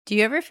Do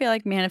you ever feel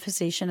like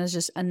manifestation is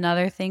just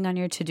another thing on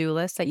your to-do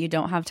list that you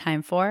don't have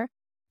time for?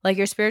 Like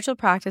your spiritual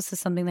practice is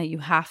something that you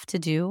have to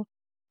do?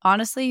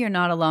 Honestly, you're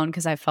not alone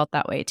because I've felt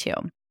that way too.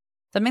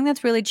 Something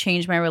that's really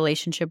changed my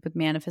relationship with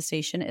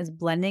manifestation is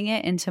blending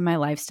it into my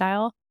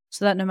lifestyle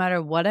so that no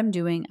matter what I'm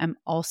doing, I'm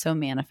also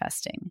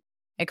manifesting.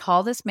 I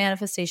call this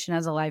manifestation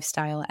as a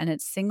lifestyle, and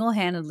it's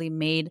single-handedly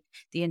made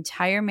the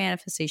entire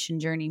manifestation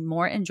journey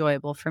more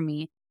enjoyable for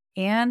me,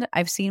 and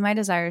I've seen my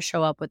desires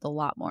show up with a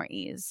lot more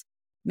ease.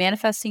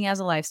 Manifesting as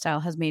a lifestyle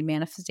has made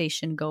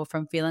manifestation go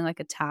from feeling like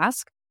a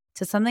task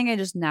to something I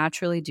just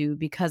naturally do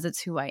because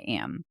it's who I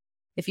am.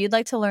 If you'd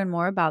like to learn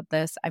more about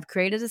this, I've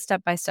created a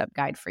step-by-step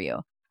guide for you.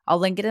 I'll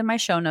link it in my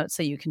show notes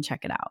so you can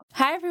check it out.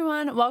 Hi,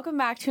 everyone. Welcome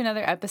back to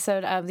another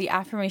episode of the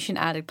Affirmation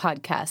Addict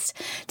podcast.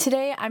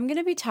 Today, I'm going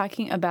to be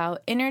talking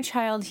about inner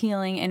child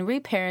healing and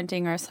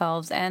reparenting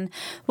ourselves and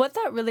what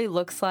that really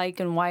looks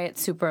like and why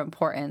it's super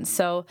important.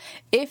 So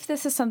if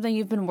this is something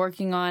you've been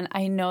working on,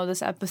 I know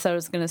this episode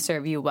is going to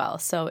serve you well.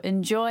 So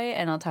enjoy,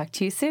 and I'll talk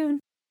to you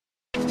soon.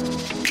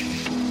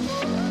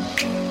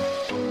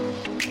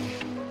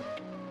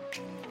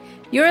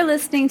 You're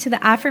listening to the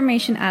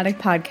Affirmation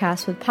Addict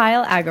podcast with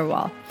Payal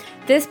Agarwal.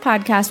 This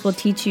podcast will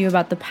teach you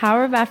about the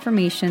power of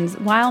affirmations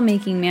while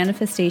making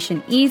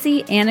manifestation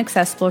easy and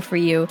accessible for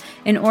you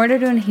in order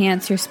to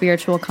enhance your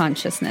spiritual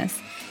consciousness.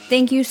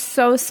 Thank you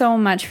so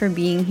much for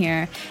being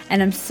here,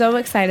 and I'm so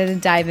excited to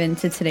dive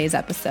into today's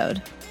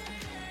episode.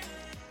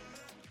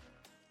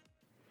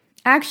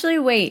 Actually,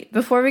 wait,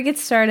 before we get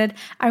started,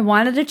 I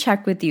wanted to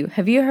check with you.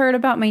 Have you heard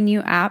about my new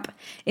app?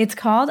 It's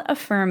called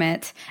Affirm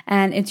It,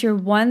 and it's your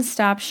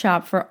one-stop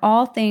shop for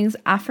all things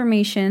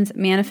affirmations,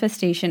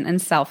 manifestation,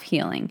 and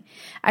self-healing.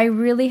 I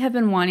really have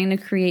been wanting to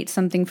create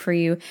something for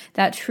you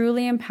that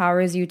truly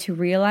empowers you to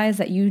realize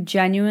that you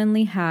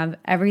genuinely have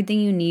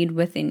everything you need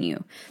within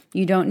you.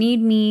 You don't need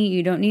me.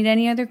 You don't need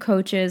any other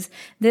coaches.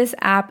 This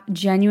app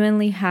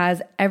genuinely has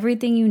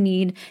everything you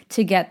need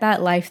to get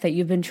that life that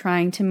you've been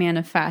trying to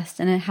manifest.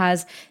 And it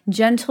has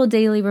gentle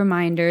daily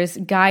reminders,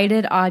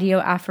 guided audio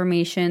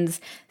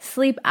affirmations,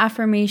 sleep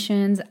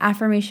affirmations,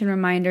 affirmation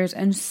reminders,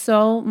 and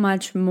so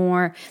much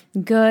more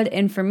good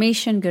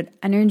information, good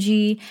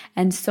energy,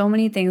 and so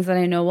many things that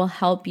I know will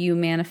help you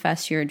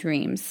manifest your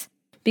dreams.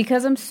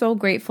 Because I'm so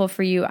grateful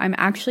for you, I'm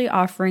actually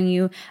offering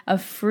you a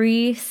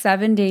free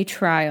 7-day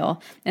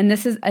trial. And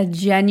this is a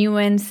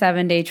genuine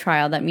 7-day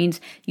trial. That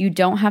means you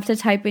don't have to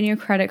type in your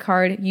credit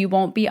card. You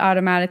won't be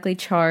automatically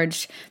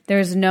charged.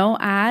 There's no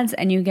ads,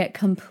 and you get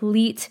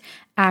complete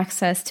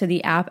access to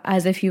the app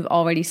as if you've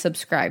already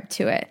subscribed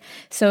to it.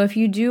 So if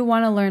you do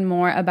want to learn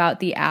more about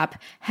the app,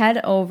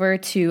 head over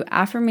to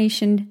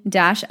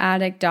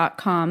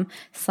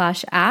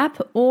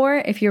affirmation-addict.com/app, or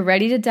if you're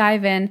ready to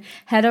dive in,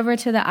 head over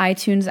to the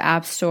iTunes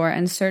App Store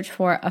and search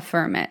for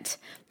Affirm It.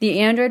 The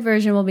Android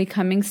version will be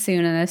coming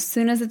soon, and as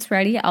soon as it's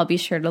ready, I'll be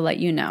sure to let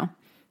you know.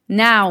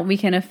 Now we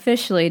can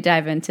officially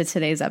dive into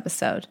today's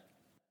episode.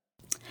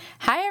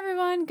 Hi,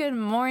 everyone. Good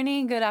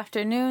morning, good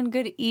afternoon,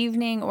 good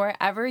evening,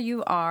 wherever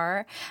you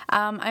are.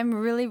 I'm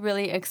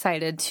really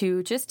excited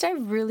to just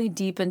dive really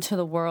deep into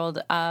the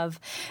world of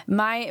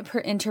my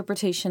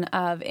interpretation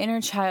of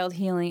inner child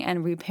healing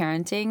and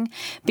reparenting,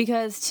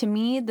 because to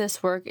me,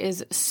 this work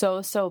is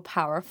so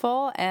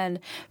powerful. And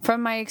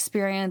from my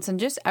experience and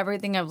just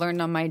everything I've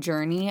learned on my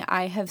journey,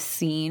 I have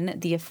seen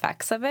the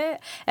effects of it.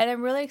 And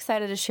I'm really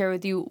excited to share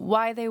with you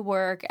why they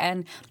work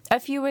and a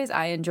few ways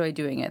I enjoy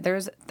doing it.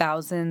 There's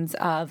thousands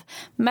of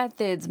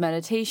methods,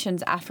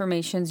 meditations,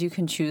 affirmations you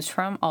can choose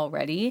from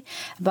already,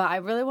 but I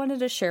really wanted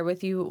to share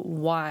with you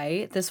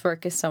why this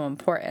work is so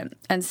important.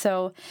 And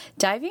so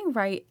diving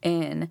right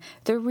in,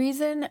 the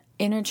reason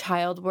inner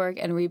child work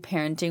and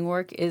reparenting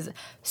work is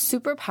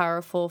super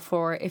powerful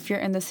for if you're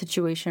in the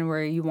situation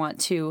where you want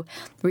to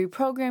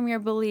reprogram your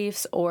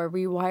beliefs or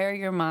rewire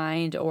your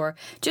mind or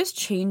just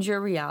change your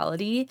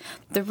reality.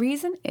 The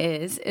reason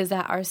is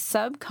that our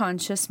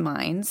subconscious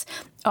minds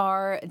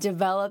are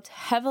developed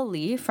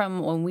heavily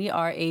from when we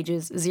are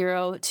ages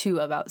 0 to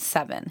about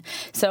 7.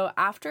 So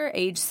after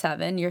age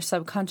 7, your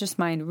subconscious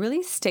mind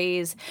really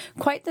stays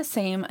quite the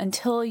same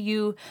until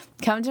you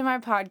come to my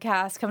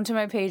podcast, come to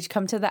my page,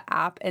 come to the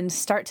app, and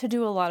start to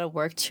do a lot of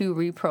work to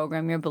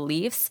reprogram your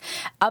beliefs.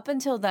 Up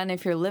until then,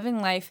 if you're living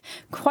life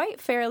quite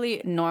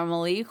fairly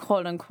normally,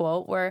 quote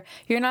unquote, where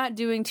you're not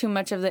doing too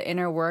much of the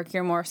inner work,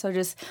 you're more so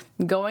just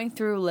going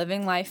through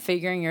living life,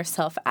 figuring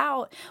yourself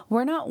out,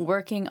 we're not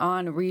working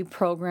on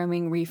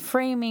reprogramming,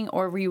 reframing,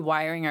 or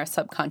rewiring our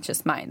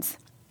subconscious minds.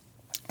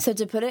 So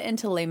to put it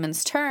into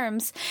layman's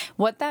terms,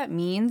 what that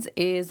means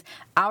is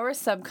our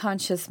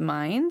subconscious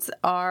minds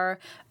are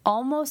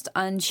almost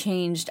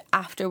unchanged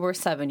after we're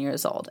 7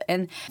 years old.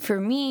 And for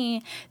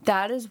me,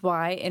 that is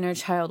why inner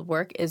child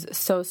work is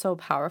so, so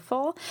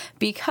powerful,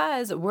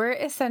 because we're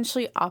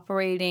essentially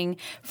operating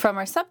from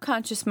our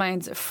subconscious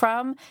minds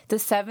from the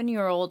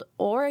 7-year-old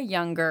or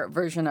younger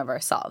version of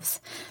ourselves.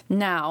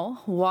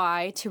 Now,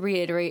 why, to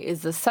reiterate,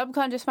 is the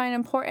subconscious mind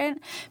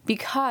important?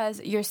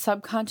 Because your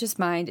subconscious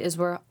mind is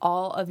where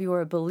all of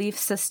your belief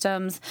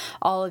systems,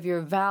 all of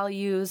your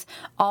values,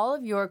 all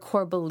of your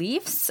core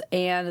beliefs,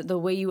 and the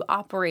way you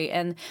operate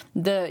and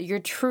your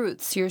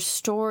truths, your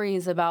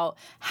stories about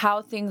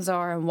how things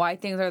are and why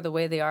things are the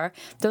way they are,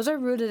 those are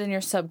rooted in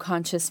your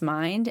subconscious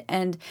mind.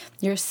 And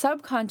your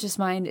subconscious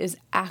mind is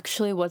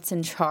actually what's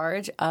in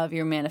charge of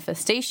your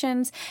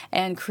manifestations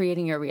and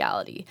creating your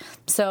reality.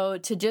 So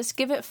to just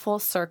give it full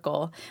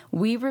circle,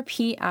 we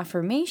repeat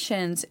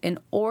affirmations in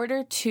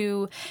order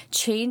to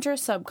change our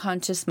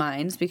subconscious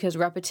minds, because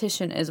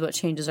repetition is what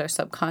changes our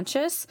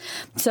subconscious.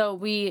 So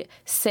we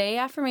say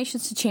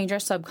affirmations to change our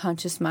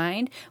subconscious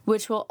mind,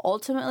 which will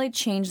ultimately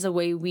change the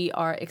way we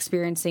are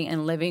experiencing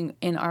and living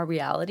in our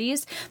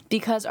realities,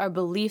 because our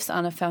beliefs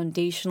on a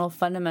foundational,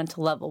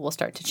 fundamental level will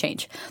start to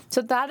change.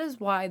 So that is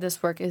why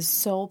this work is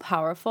so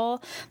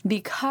powerful,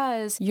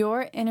 because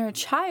your inner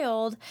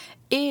child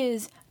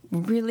is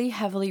really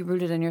heavily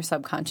rooted in your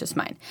subconscious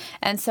mind.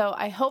 And so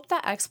I hope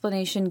that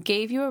explanation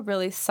gave you a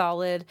really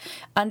solid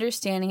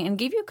understanding and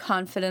gave you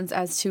confidence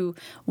as to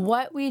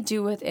what we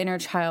do with inner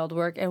child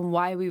work and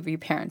why we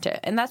reparent it.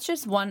 And that's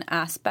just one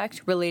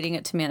aspect relating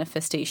it to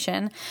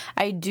manifestation.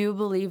 I do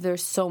believe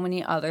there's so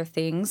many other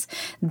things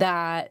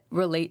that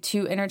relate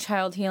to inner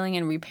child healing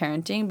and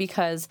reparenting,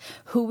 because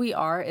who we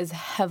are is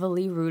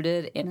heavily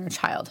rooted in our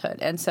childhood.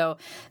 And so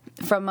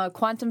from a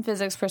quantum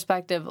physics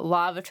perspective,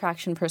 law of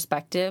attraction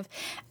perspective,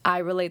 I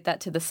relate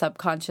that to the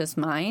subconscious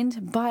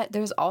mind, but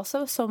there's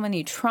also so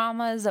many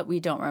traumas that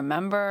we don't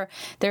remember.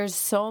 There's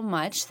so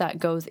much that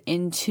goes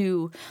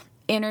into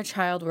inner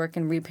child work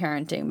and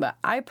reparenting, but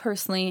I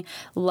personally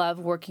love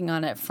working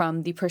on it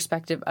from the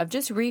perspective of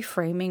just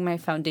reframing my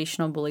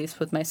foundational beliefs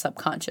with my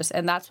subconscious,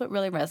 and that's what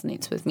really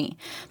resonates with me.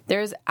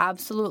 There's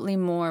absolutely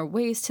more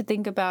ways to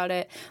think about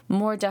it,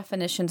 more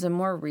definitions and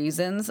more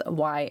reasons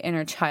why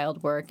inner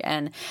child work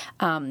and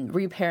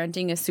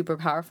reparenting is super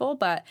powerful,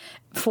 but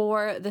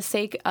for the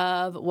sake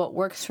of what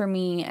works for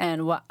me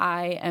and what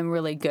I am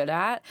really good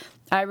at,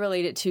 I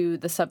relate it to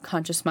the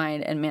subconscious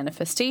mind and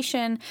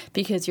manifestation,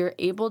 because you're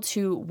able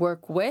to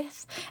work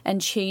with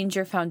and change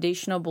your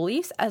foundational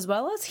beliefs as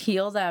well as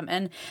heal them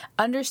and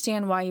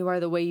understand why you are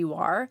the way you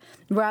are,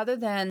 rather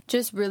than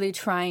just really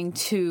trying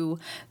to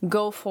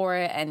go for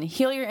it and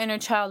heal your inner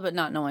child but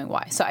not knowing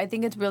why. So I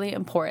think it's really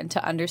important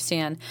to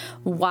understand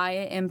why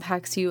it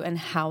impacts you and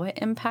how it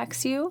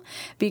impacts you,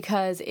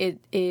 because it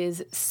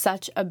is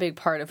such a big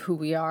part of who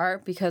we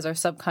are, because our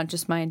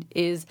subconscious mind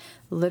is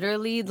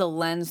literally the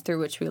lens through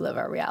which we live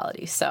our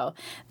reality. So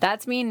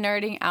that's me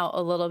nerding out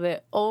a little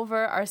bit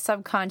over our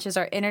subconscious,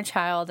 our inner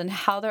child, and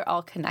how they're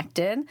all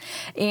connected,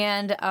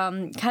 and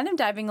kind of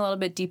diving a little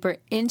bit deeper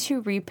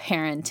into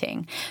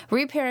reparenting.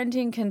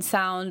 Reparenting can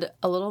sound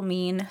a little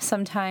mean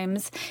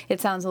sometimes. It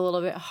sounds a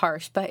little bit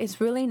harsh, but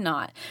it's really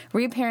not.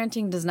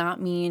 Reparenting does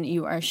not mean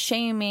you are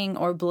shaming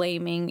or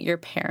blaming your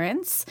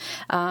parents.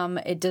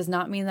 It does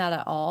not mean that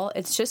at all.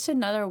 It's just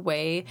another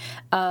way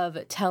of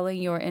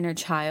telling your inner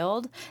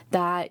child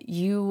that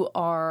you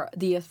are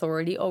the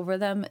authority over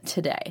them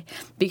today,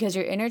 because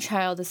your inner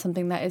child is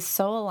something that is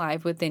so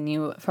alive within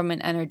you from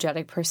an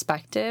energetic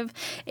perspective,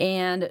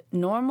 and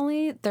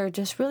normally they're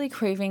just really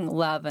craving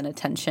love and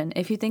attention.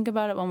 If you think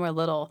about it, when we're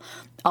little,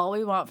 all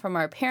we want from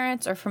our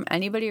parents or from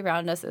anybody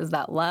around us is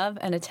that love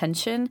and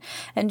attention,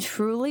 and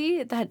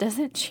truly that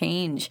doesn't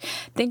change.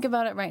 Think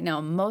about it right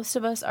now. Most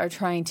of us are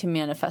trying to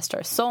manifest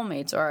our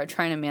soulmates, or are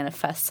trying to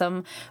manifest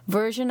some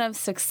version of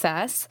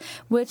success,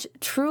 which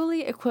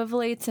truly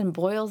equivalates and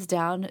boils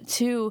down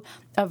to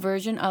a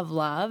version of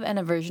love and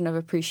a version of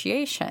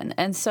appreciation.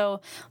 And so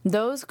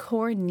those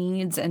core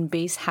needs and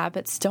base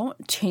habits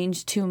don't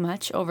change too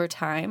much over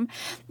time.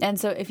 And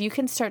so if you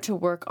can start to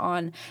work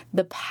on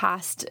the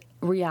past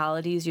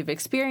realities you've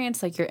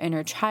experienced, like your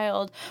inner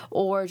child,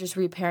 or just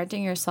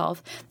reparenting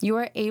yourself, you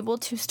are able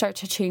to start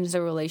to change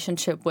the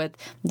relationship with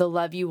the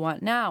love you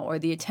want now or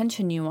the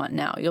attention you want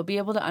now. You'll be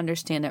able to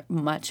understand it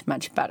much,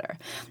 much better.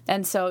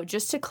 And so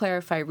just to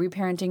clarify,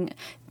 reparenting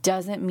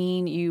doesn't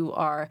mean you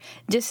are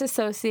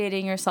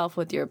disassociating yourself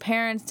with your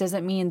parents,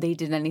 doesn't mean they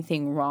did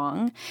anything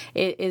wrong.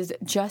 It is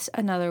just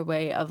another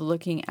way of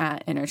looking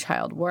at inner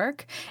child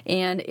work,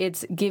 and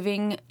it's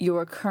giving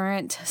your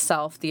current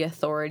self the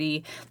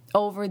authority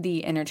over the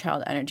inner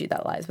child energy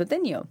that lies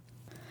within you.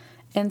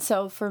 And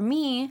so for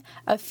me,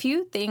 a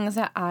few things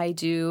that I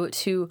do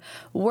to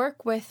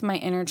work with my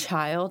inner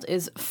child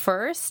is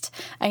first,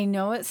 I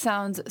know it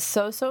sounds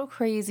so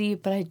crazy,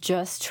 but I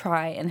just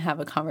try and have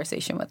a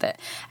conversation with it.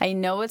 I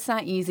know it's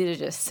not easy to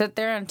just sit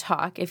there and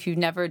talk if you've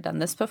never done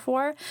this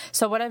before.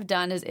 So what I've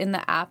done is in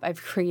the app,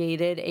 I've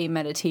created a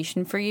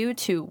meditation for you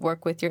to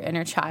work with your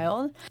inner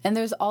child. And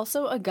there's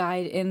also a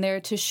guide in there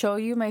to show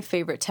you my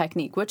favorite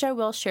technique, which I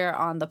will share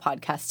on the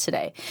podcast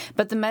today.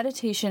 But the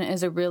meditation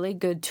is a really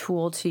good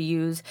tool to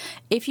use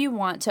if you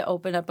want to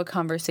open up a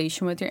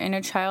conversation with your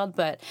inner child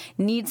but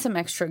need some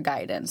extra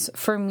guidance.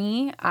 For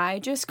me, I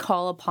just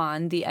call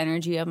upon the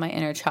energy of my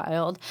inner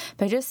child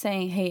by just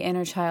saying, hey,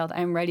 inner child,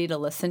 I'm ready to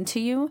listen to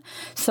you.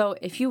 So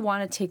if you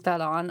want to take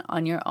that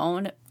on your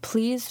own,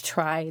 please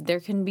try. There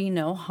can be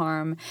no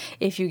harm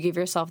if you give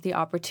yourself the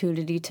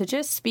opportunity to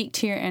just speak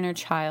to your inner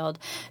child,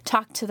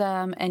 talk to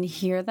them, and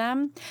hear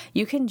them.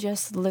 You can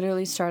just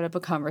literally start up a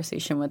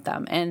conversation with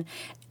them. And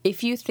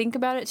if you think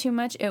about it too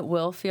much, it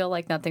will feel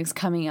like nothing's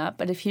coming up.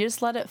 But if you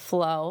just let it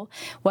flow,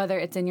 whether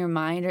it's in your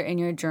mind or in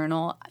your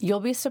journal, you'll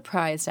be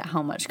surprised at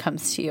how much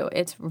comes to you.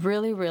 It's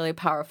really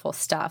powerful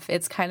stuff.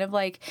 It's kind of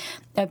like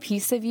a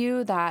piece of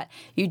you that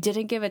you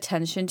didn't give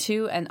attention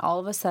to, and all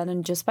of a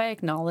sudden, just by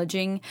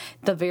acknowledging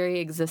the very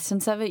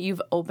existence of it,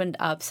 you've opened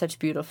up such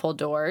beautiful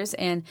doors,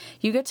 and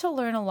you get to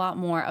learn a lot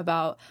more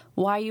about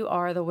why you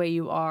are the way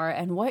you are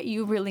and what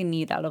you really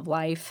need out of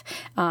life,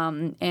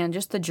 and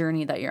just the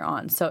journey that you're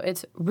on. So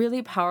it's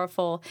really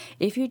powerful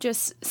if you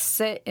just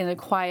sit in a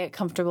quiet,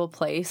 comfortable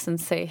place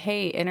and say,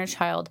 hey, inner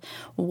child,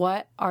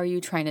 what are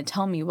you trying to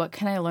tell me? What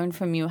can I learn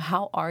from you?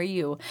 How are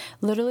you?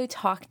 Literally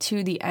talk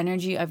to the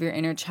energy of your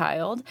inner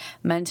child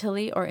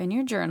mentally or in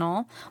your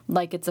journal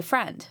like it's a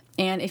friend.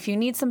 And if you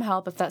need some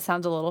help, if that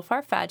sounds a little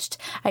far-fetched,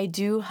 I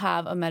do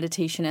have a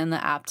meditation in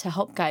the app to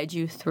help guide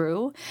you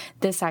through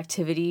this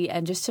activity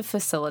and just to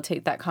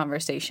facilitate that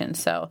conversation.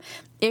 So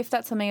if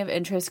that's something of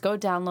interest, go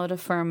download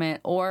Affirm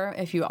It, or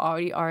if you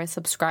already are a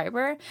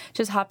subscriber,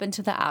 just hop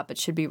into the app. It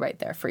should be right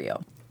there for you.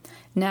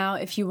 Now,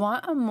 if you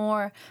want a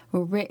more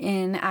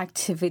written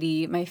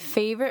activity, my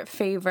favorite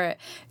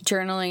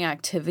journaling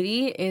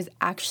activity is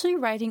actually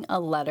writing a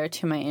letter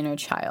to my inner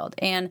child.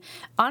 And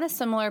on a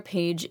similar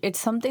page, it's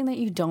something that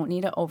you don't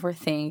need to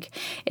overthink.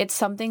 It's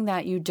something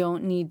that you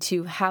don't need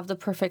to have the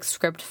perfect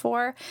script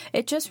for.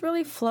 It just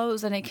really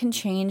flows, and it can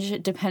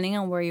change depending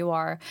on where you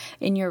are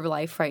in your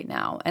life right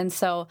now. And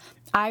so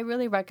I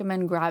really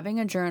recommend grabbing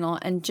a journal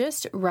and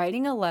just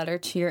writing a letter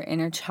to your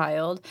inner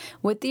child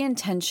with the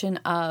intention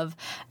of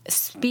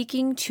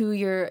speaking to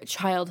your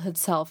childhood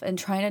self and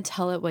trying to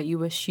tell it what you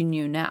wish you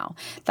knew now.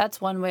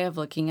 That's one way of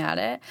looking at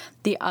it.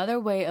 The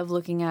other way of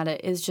looking at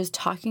it is just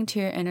talking to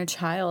your inner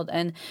child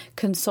and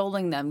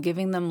consoling them,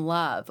 giving them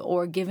love,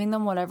 or giving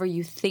them whatever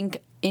you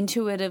think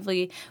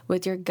intuitively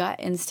with your gut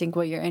instinct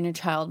what your inner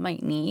child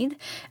might need.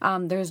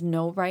 There's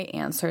no right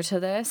answer to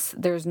this.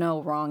 There's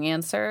no wrong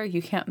answer.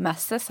 You can't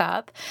mess this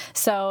up.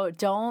 So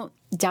don't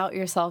doubt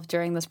yourself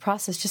during this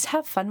process. Just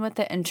have fun with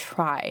it and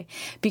try,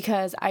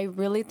 because I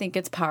really think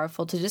it's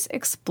powerful to just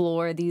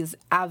explore these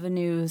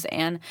avenues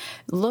and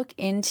look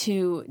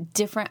into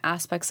different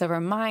aspects of our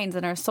minds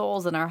and our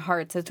souls and our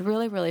hearts. It's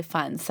really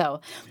fun.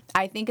 So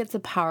I think it's a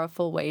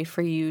powerful way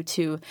for you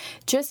to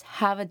just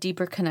have a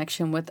deeper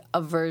connection with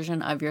a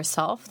version of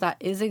yourself that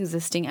is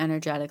existing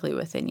energetically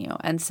within you.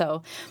 And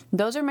so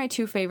those are my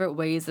two favorite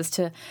ways, is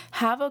to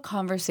have a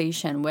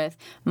conversation with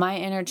my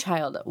inner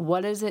child.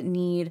 What does it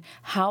need?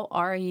 How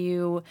are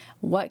you?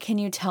 What can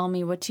you tell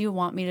me? What do you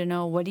want me to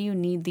know? What do you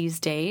need these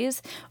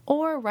days?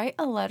 Or write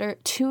a letter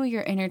to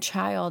your inner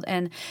child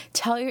and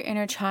tell your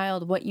inner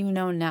child what you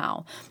know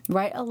now.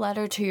 Write a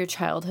letter to your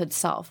childhood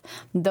self.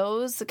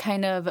 Those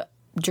kind of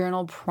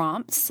journal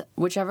prompts,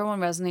 whichever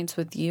one resonates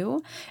with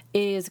you,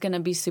 is going to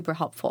be super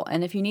helpful.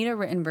 And if you need a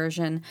written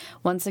version,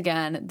 once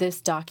again, this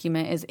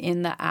document is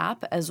in the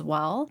app as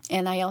well.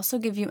 And I also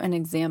give you an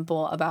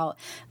example about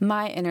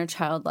my inner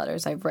child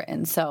letters I've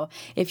written. So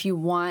if you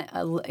want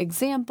an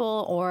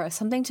example or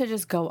something to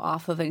just go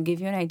off of and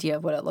give you an idea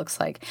of what it looks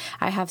like,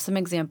 I have some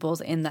examples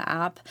in the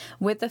app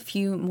with a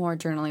few more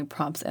journaling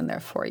prompts in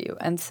there for you.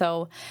 And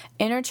so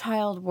inner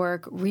child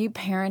work,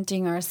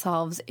 reparenting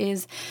ourselves,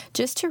 is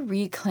just to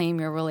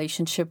reclaim your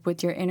relationship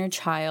with your inner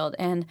child.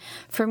 And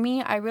for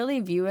me, I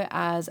really view it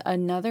as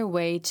another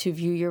way to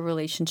view your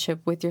relationship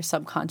with your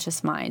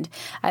subconscious mind.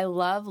 I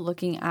love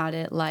looking at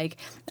it like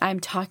I'm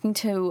talking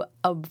to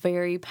a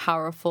very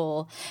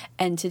powerful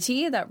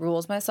entity that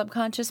rules my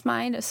subconscious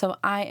mind. So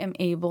I am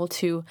able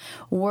to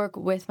work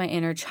with my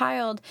inner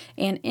child,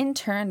 and in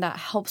turn, that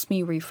helps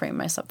me reframe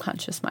my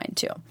subconscious mind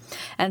too.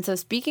 And so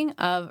speaking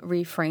of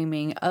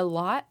reframing, a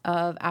lot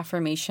of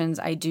affirmations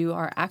I do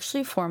are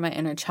actually for my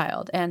inner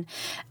child. And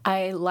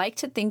I like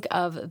to think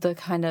of the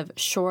kind of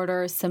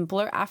shorter,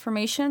 simpler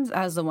affirmations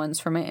as the ones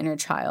for my inner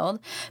child,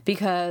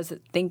 because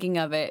thinking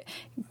of it,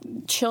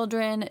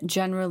 children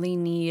generally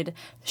need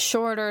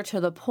shorter,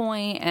 to the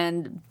point,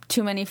 and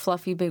too many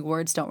fluffy big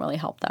words don't really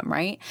help them,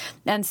 right?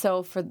 And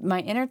so for my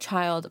inner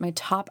child, my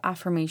top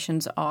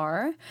affirmations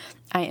are: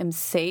 I am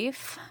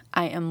safe,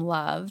 I am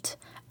loved,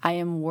 I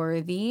am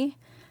worthy,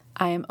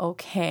 I am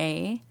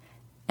okay,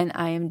 and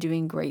I am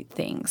doing great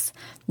things.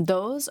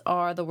 Those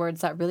are the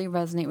words that really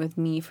resonate with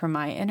me for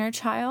my inner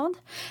child.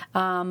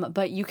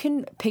 But you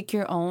can pick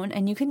your own,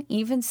 and you can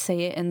even say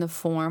it in the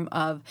form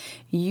of: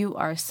 you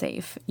are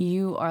safe,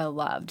 you are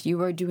loved,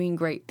 you are doing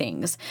great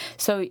things.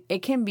 So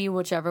it can be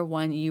whichever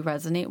one you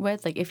resonate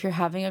with. Like if you're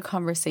having a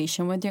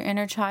conversation with your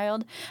inner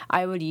child,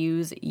 I would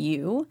use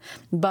you.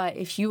 But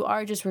if you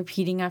are just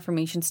repeating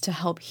affirmations to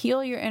help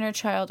heal your inner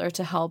child or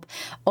to help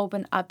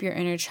open up your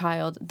inner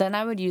child, then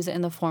I would use it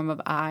in the form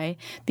of I,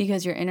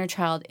 because your inner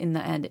child in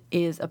the end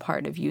is a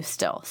part of you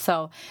still.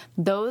 So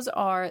those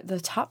are the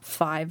top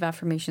 5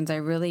 affirmations I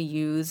really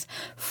use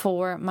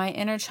for my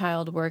inner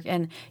child work,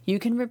 and you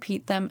can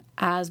repeat them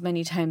as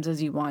many times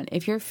as you want.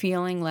 If you're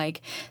feeling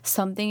like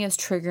something is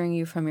triggering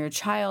you from your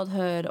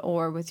childhood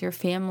or with your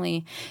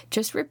family,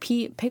 just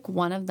pick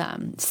one of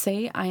them.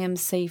 Say I am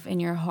safe in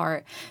your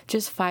heart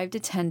just 5 to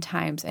 10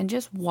 times and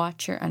just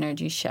watch your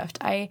energy shift.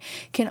 I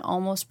can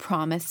almost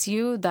promise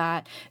you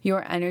that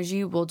your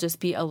energy will just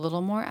be a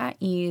little more at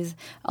ease,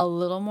 a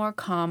little more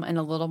calm, and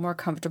a little more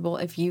comfortable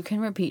if you can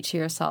repeat to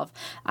yourself,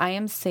 I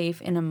am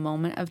safe in a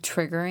moment of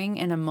triggering,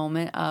 in a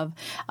moment of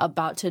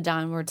about to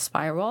downward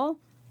spiral.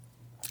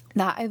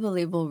 That I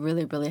believe will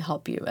really, really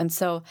help you. And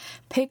so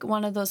pick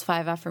one of those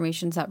 5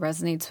 affirmations that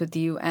resonates with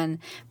you and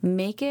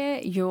make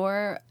it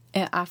your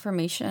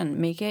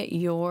affirmation. Make it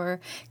your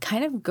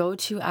kind of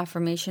go-to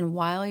affirmation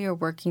while you're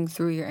working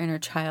through your inner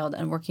child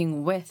and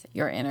working with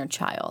your inner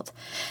child.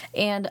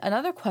 And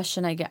another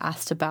question I get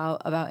asked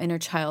about inner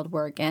child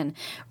work and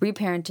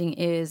reparenting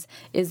is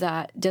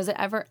that, does it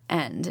ever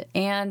end?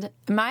 And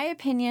in my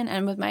opinion,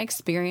 and with my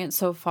experience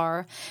so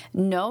far,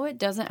 no, it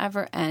doesn't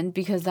ever end,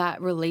 because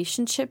that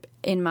relationship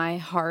in my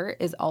heart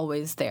is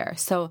always there.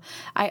 So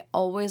I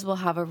always will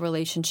have a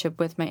relationship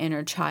with my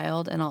inner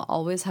child, and I'll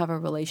always have a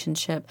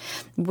relationship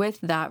with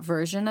that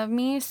version of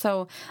me.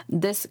 So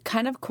this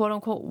kind of quote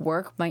unquote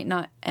work might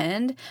not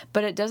end,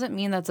 but it doesn't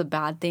mean that's a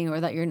bad thing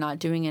or that you're not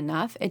doing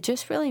enough. It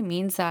just really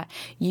means that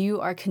you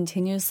are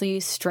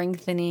continuously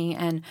strengthening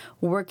and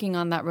working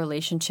on that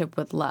relationship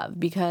with love,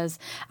 because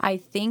I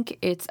think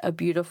it's a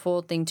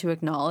beautiful thing to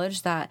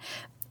acknowledge that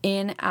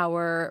in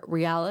our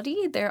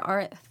reality, there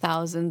are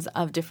thousands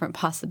of different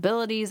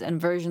possibilities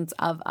and versions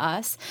of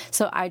us.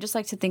 So I just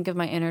like to think of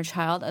my inner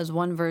child as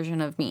one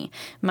version of me.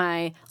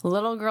 My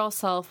little girl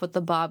self with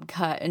the bob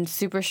cut and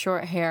super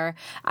short hair,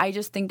 I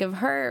just think of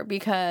her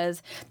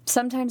because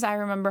sometimes I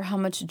remember how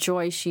much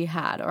joy she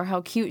had or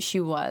how cute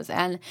she was,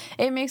 and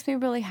it makes me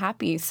really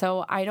happy.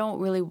 So I don't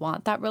really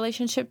want that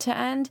relationship to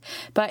end.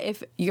 But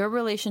if your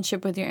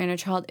relationship with your inner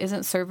child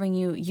isn't serving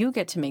you, you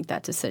get to make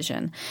that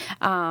decision.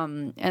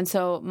 And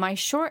so my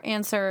short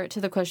answer to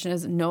the question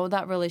is no,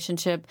 that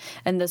relationship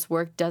and this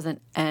work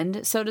doesn't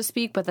end, so to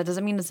speak, but that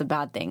doesn't mean it's a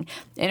bad thing.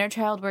 Inner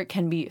child work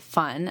can be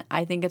fun.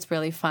 I think it's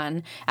really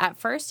fun. At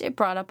first, it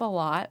brought up a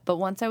lot, but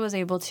once I was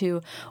able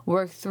to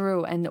work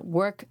through and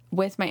work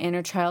with my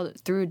inner child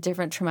through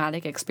different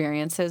traumatic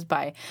experiences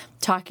by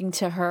talking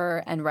to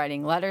her and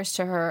writing letters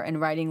to her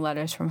and writing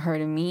letters from her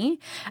to me,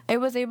 I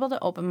was able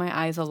to open my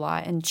eyes a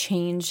lot and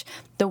change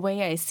the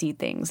way I see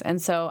things.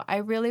 And so I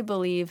really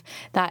believe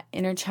that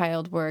inner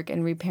child work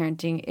and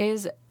reparenting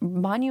is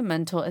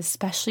monumental,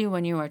 especially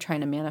when you are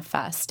trying to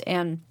manifest.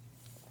 And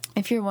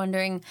if you're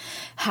wondering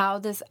how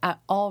this at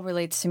all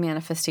relates to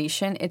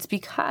manifestation, it's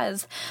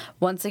because,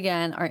 once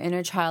again, our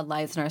inner child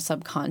lies in our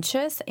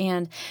subconscious,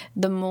 and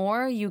the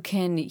more you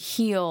can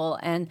heal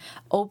and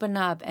open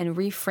up and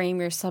reframe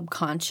your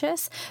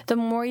subconscious, the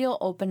more you'll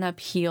open up,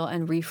 heal,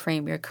 and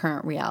reframe your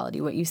current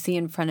reality, what you see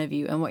in front of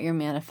you and what you're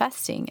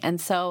manifesting.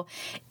 And so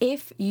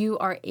if you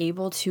are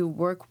able to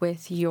work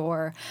with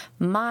your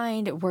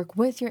mind, work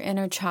with your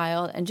inner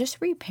child, and just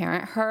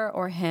reparent her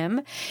or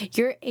him,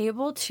 you're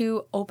able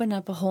to open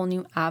up a whole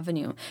new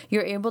avenue.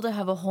 You're able to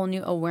have a whole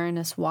new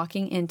awareness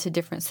walking into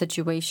different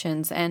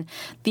situations and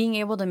being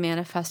able to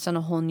manifest on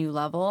a whole new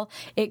level.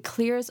 It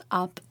clears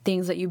up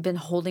things that you've been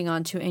holding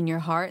on to in your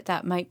heart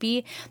that might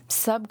be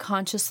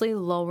subconsciously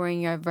lowering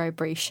your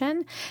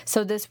vibration.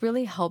 So this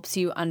really helps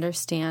you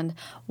understand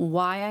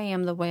why I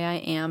am the way I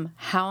am,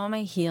 how am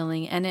I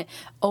healing, and it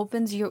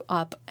opens you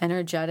up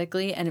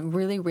energetically and it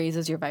really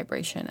raises your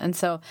vibration. And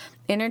so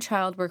inner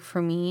child work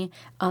for me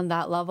on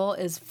that level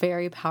is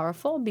very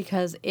powerful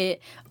because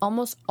it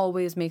almost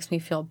always makes me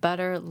feel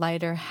better,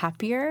 lighter,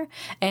 happier,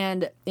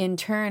 and in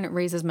turn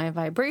raises my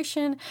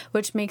vibration,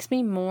 which makes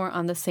me more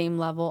on the same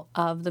level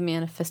of the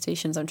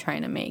manifestations I'm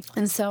trying to make.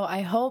 And so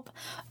I hope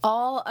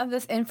all of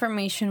this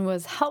information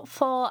was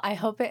helpful. I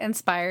hope it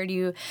inspired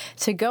you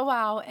to go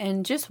out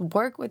and just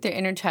work with your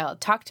inner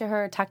child. Talk to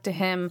her, talk to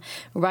him,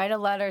 write a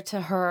letter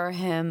to her or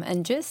him,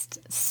 and just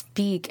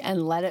speak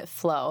and let it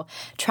flow.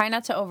 Try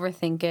not to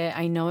overthink it.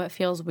 I know it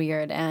feels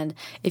weird, and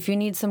if you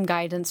need some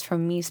guidance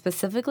from me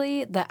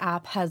specifically, the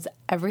app has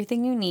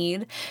everything you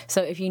need.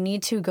 So if you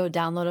need to, go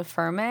download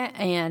Affirm It,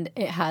 and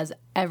it has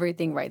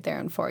everything right there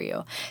and for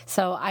you.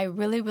 So I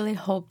really, really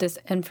hope this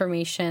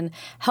information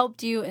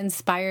helped you,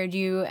 inspired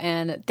you,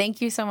 and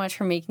thank you so much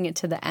for making it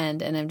to the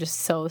end. And I'm just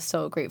so,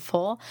 so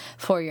grateful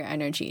for your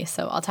energy.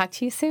 So I'll talk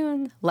to you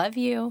soon. Love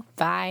you.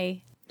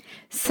 Bye.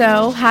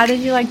 So, how did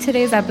you like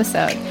today's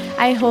episode?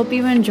 I hope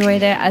you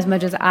enjoyed it as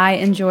much as I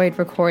enjoyed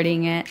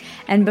recording it.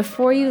 And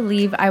before you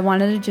leave, I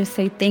wanted to just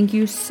say thank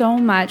you so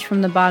much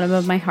from the bottom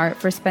of my heart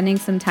for spending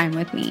some time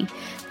with me.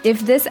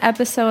 If this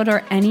episode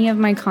or any of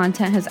my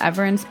content has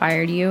ever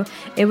inspired you,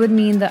 it would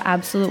mean the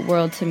absolute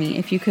world to me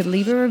if you could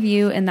leave a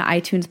review in the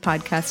iTunes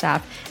podcast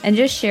app and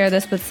just share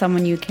this with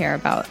someone you care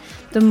about.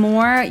 The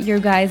more you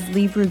guys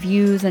leave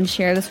reviews and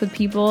share this with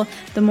people,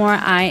 the more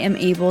I am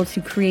able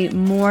to create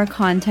more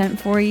content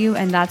for you,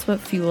 and that's what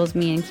fuels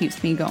me and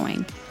keeps me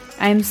going.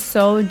 I am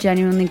so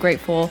genuinely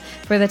grateful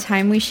for the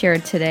time we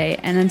shared today,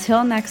 and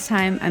until next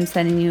time, I'm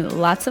sending you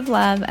lots of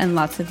love and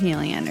lots of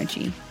healing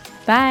energy.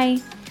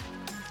 Bye!